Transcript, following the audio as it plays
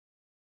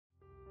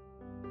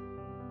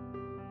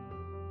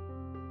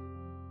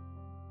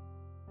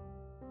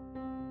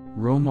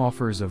ROHM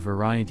offers a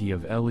variety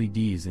of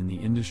LEDs in the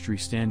industry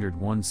standard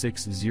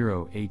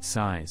 1608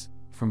 size,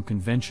 from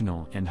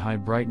conventional and high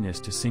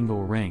brightness to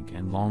single rank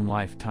and long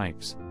life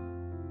types.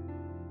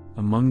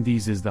 Among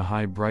these is the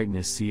high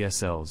brightness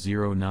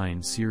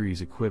CSL09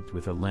 series equipped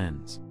with a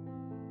lens.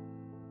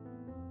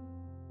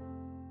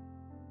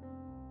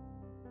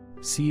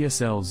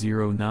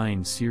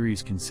 CSL09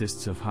 series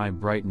consists of high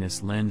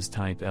brightness lens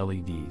type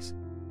LEDs.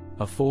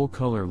 A full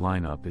color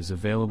lineup is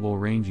available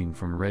ranging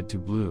from red to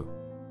blue.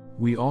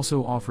 We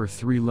also offer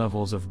 3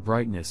 levels of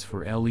brightness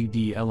for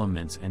LED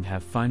elements and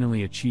have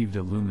finally achieved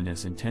a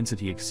luminous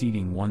intensity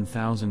exceeding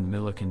 1000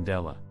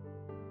 millicandela.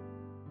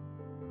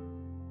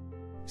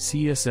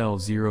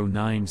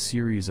 CSL09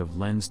 series of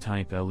lens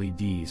type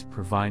LEDs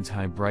provides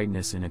high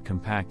brightness in a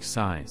compact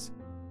size.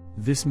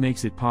 This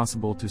makes it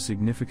possible to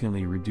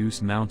significantly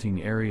reduce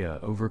mounting area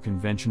over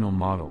conventional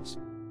models.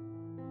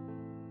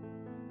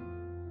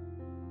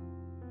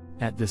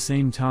 At the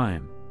same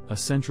time, a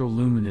central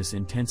luminous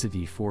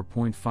intensity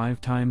 4.5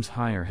 times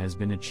higher has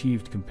been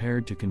achieved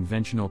compared to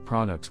conventional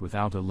products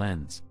without a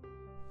lens.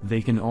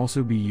 They can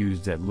also be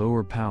used at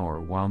lower power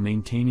while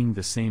maintaining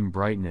the same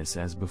brightness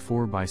as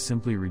before by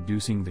simply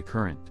reducing the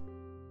current.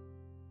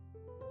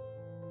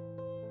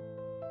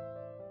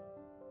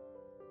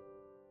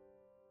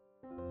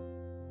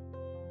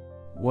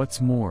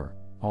 What's more,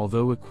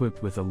 although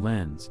equipped with a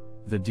lens,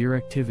 the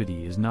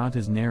directivity is not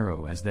as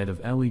narrow as that of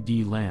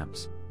LED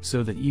lamps,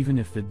 so that even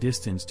if the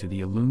distance to the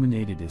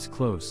illuminated is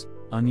close,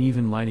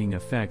 uneven lighting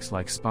effects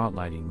like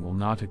spotlighting will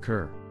not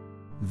occur.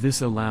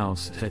 This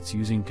allows sets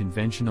using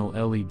conventional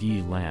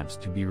LED lamps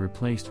to be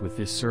replaced with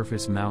this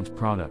surface mount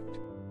product.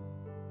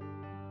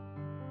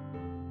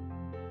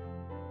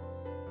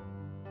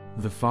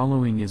 The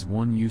following is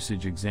one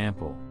usage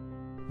example.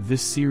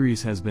 This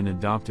series has been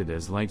adopted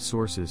as light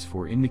sources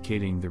for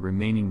indicating the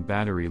remaining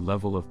battery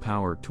level of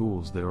power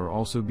tools that are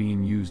also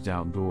being used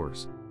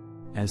outdoors.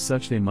 As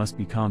such, they must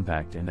be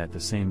compact and at the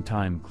same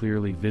time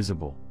clearly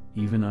visible,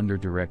 even under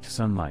direct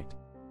sunlight.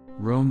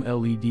 ROHM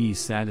LEDs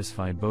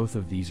satisfy both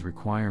of these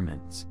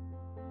requirements.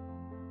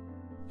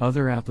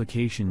 Other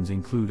applications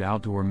include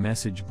outdoor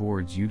message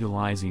boards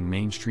utilizing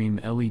mainstream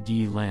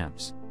LED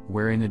lamps,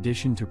 where in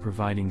addition to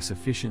providing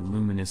sufficient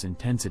luminous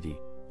intensity,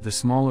 the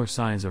smaller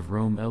size of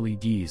ROHM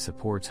LEDs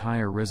supports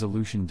higher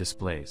resolution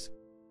displays.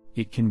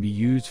 It can be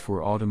used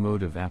for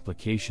automotive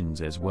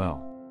applications as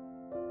well.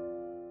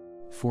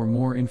 For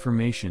more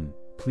information,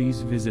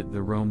 please visit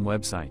the ROHM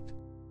website.